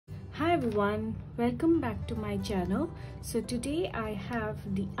everyone, welcome back to my channel. So today I have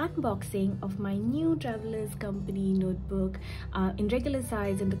the unboxing of my new Travelers Company notebook in regular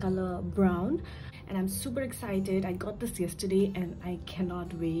size in the color brown, and I'm super excited. I got this yesterday and I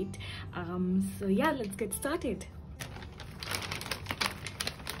cannot wait. So yeah, let's get started.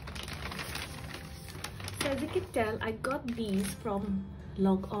 So as you can tell, I got these from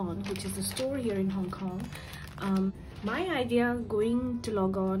Log On, which is a store here in Hong Kong. My idea going to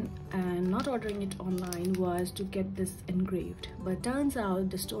Log On and not ordering it online was to get this engraved, but turns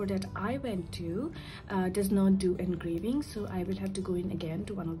out the store that I went to does not do engraving, so I will have to go in again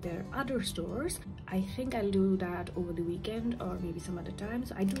to one of their other stores. I think I'll do that over the weekend or maybe some other time.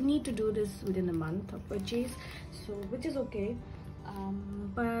 So I do need to do this within a month of purchase, so which is okay.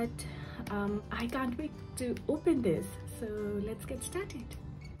 I can't wait to open this, so let's get started.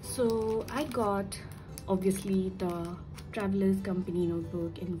 So I got obviously the Travelers Company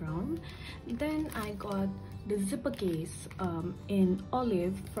notebook in brown. Then I got the zipper case in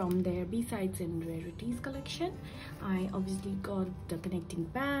olive from their B-Sides and Rarities collection. I obviously got the connecting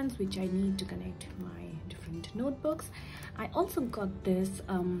bands which I need to connect my different notebooks. I also got this,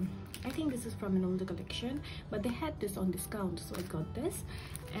 I think this is from an older collection, but they had this on discount, so I got this.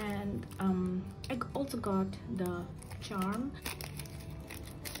 And I also got the charm.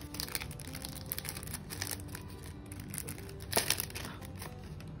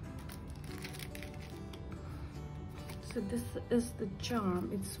 So this is the charm.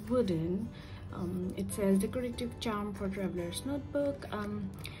 It's wooden. It says decorative charm for traveler's notebook,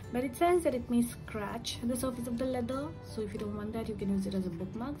 but it says that it may scratch the surface of the leather, so if you don't want that, you can use it as a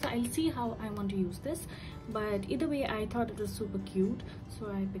bookmark. So I'll see how I want to use this, but either way I thought it was super cute, so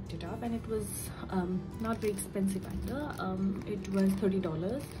I picked it up. And it was not very expensive either. It was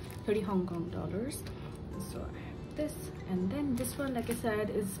 $30 Hong Kong dollars. So I have this, and then this one, like I said,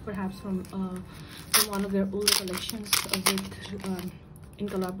 is perhaps from one of their older collections with in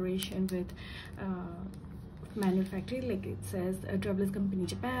collaboration with Manufactory. Like it says Travelers Company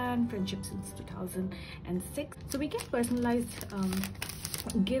Japan, friendship since 2006. So we get personalized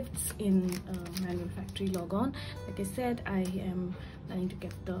gifts in Manufactory Log On. Like I said, I am planning to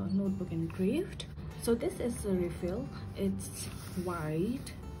get the notebook engraved. So this is a refill. It's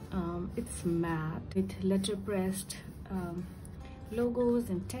white, it's matte with letterpressed logos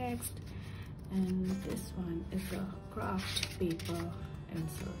and text, and this one is a craft paper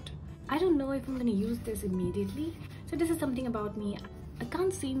insert. I don't know if I'm going to use this immediately. So this is something about me. I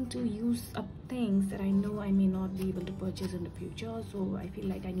can't seem to use up things that I know I may not be able to purchase in the future, so I feel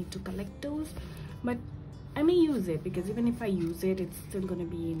like I need to collect those. But I may use it, because even if I use it, it's still going to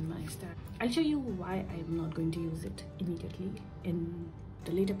be in my stack. I'll show you why I'm not going to use it immediately in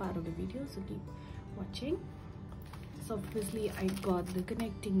the later part of the video, so keep watching. So obviously I got the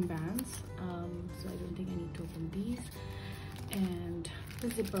connecting bands, so I don't think I need to open these, and the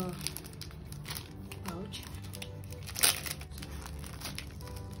zipper pouch.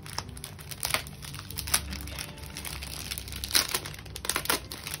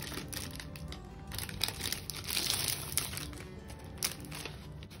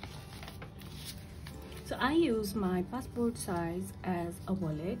 So I use my passport size as a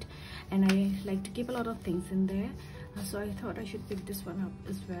wallet, and I like to keep a lot of things in there. So I thought I should pick this one up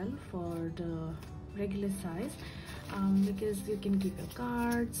as well for the regular size, because you can keep your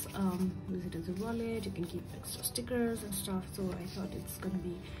cards, use it as a wallet, you can keep extra stickers and stuff. So I thought it's gonna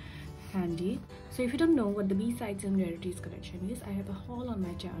be handy. So if you don't know what the B-Sides and Rarities collection is, I have a haul on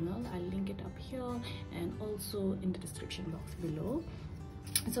my channel. I'll link it up here and also in the description box below.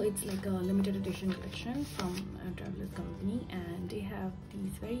 So it's like a limited edition collection from Travelers Company, and they have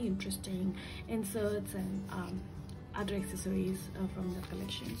these very interesting inserts and other accessories from the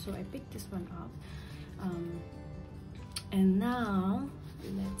collection. So I picked this one up, and now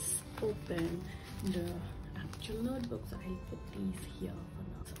let's open the actual notebooks. I'll put these here for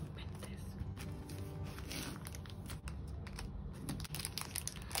now. So open this.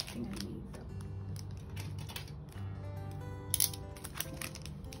 I think I need the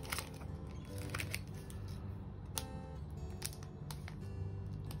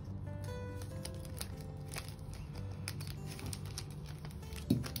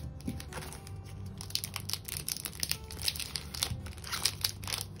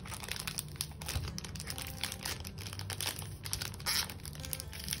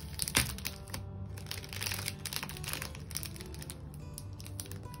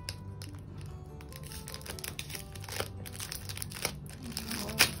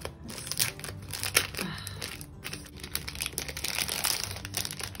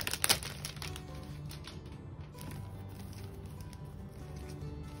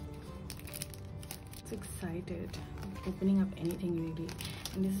so excited opening up anything really,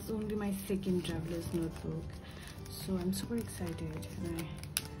 and this is only my second traveler's notebook, so I'm super excited and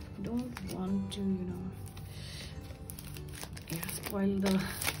I don't want to, you know, spoil the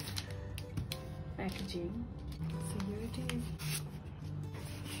packaging. So here it is.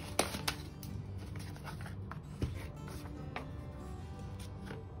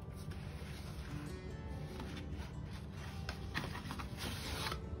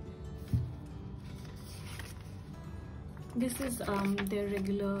 This is their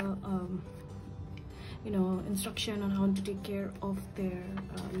regular you know, instruction on how to take care of their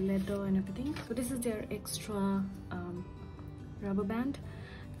leather and everything. So this is their extra rubber band,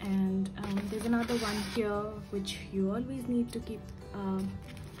 and there's another one here which you always need to keep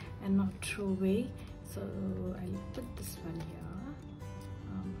and not throw away. So I'll put this one here.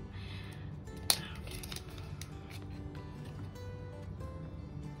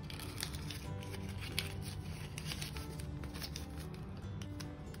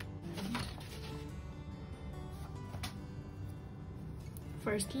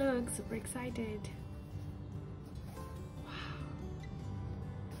 First look, super excited. Wow.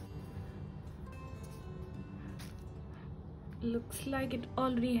 Looks like it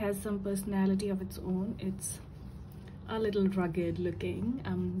already has some personality of its own. It's a little rugged looking.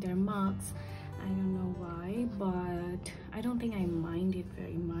 There are marks. I don't know why, but I don't think I mind it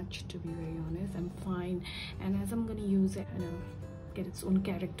very much, to be very honest. I'm fine, and as I'm gonna use it, you know, get its own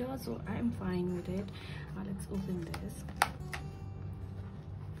character, so I'm fine with it. Let's open this.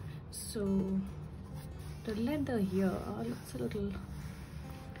 So the leather here looks a little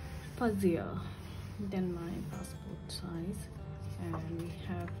fuzzier than my passport size, and we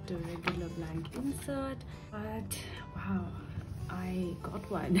have the regular blank insert, but wow, I got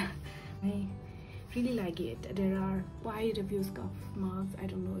one. I really like it. There are quite a few scuff marks. I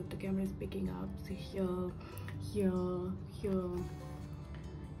don't know if the camera is picking up. So here,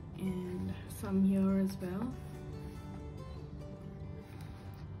 and some here as well.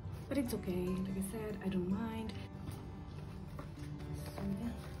 But it's okay, like I said, I don't mind. So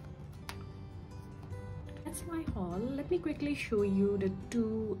yeah, that's my haul. Let me quickly show you the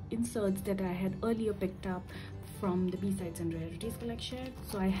two inserts that I had earlier picked up from the B-Sides and Rarities collection.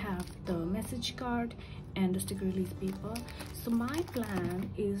 So I have the message card and the sticker release paper. So my plan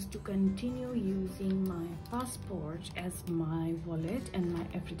is to continue using my passport as my wallet and my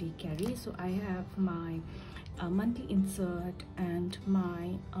everyday carry. So I have my monthly insert and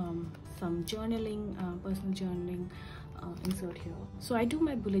my some journaling, personal journaling insert here. So I do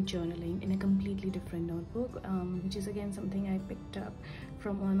my bullet journaling in a completely different notebook, which is again something I picked up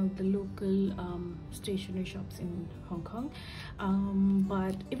from one of the local stationery shops in Hong Kong.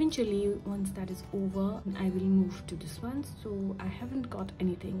 But eventually, once that is over, I will move to this one. So I haven't got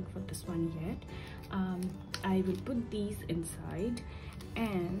anything for this one yet. I will put these inside,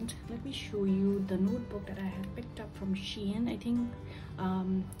 and let me show you the notebook that I had picked up from Shein, I think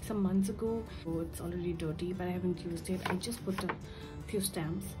some months ago. Oh, it's already dirty, but I haven't used it. I just put a few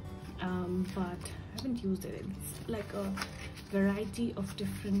stamps, but I haven't used it. It's like a variety of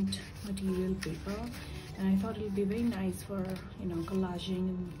different material paper, and I thought it would be very nice for, you know,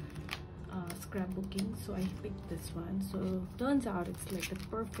 collaging and scrapbooking, so I picked this one. So turns out it's like the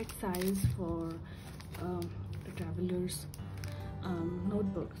perfect size for the traveler's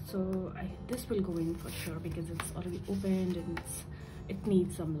notebook. So this will go in for sure because it's already opened and it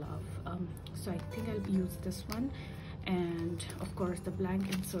needs some love. So I think I'll use this one, and of course the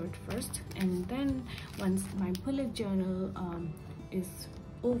blank insert first, and then once my bullet journal is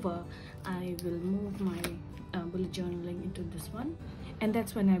over, I will move my bullet journaling into this one, and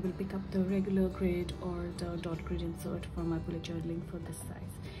that's when I will pick up the regular grid or the dot grid insert for my bullet journaling for this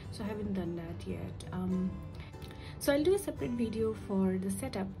size. So I haven't done that yet. So I'll do a separate video for the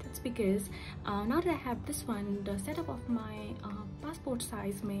setup. That's because now that I have this one, the setup of my passport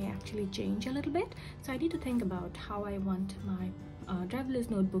size may actually change a little bit. So I need to think about how I want my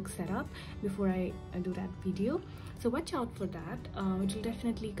traveler's notebook set up before I do that video. So watch out for that. It will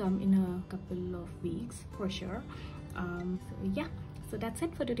definitely come in a couple of weeks for sure. So yeah. So that's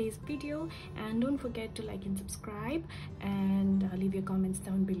it for today's video, and don't forget to like and subscribe, and leave your comments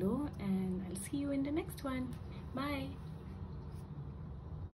down below, and I'll see you in the next one. Bye.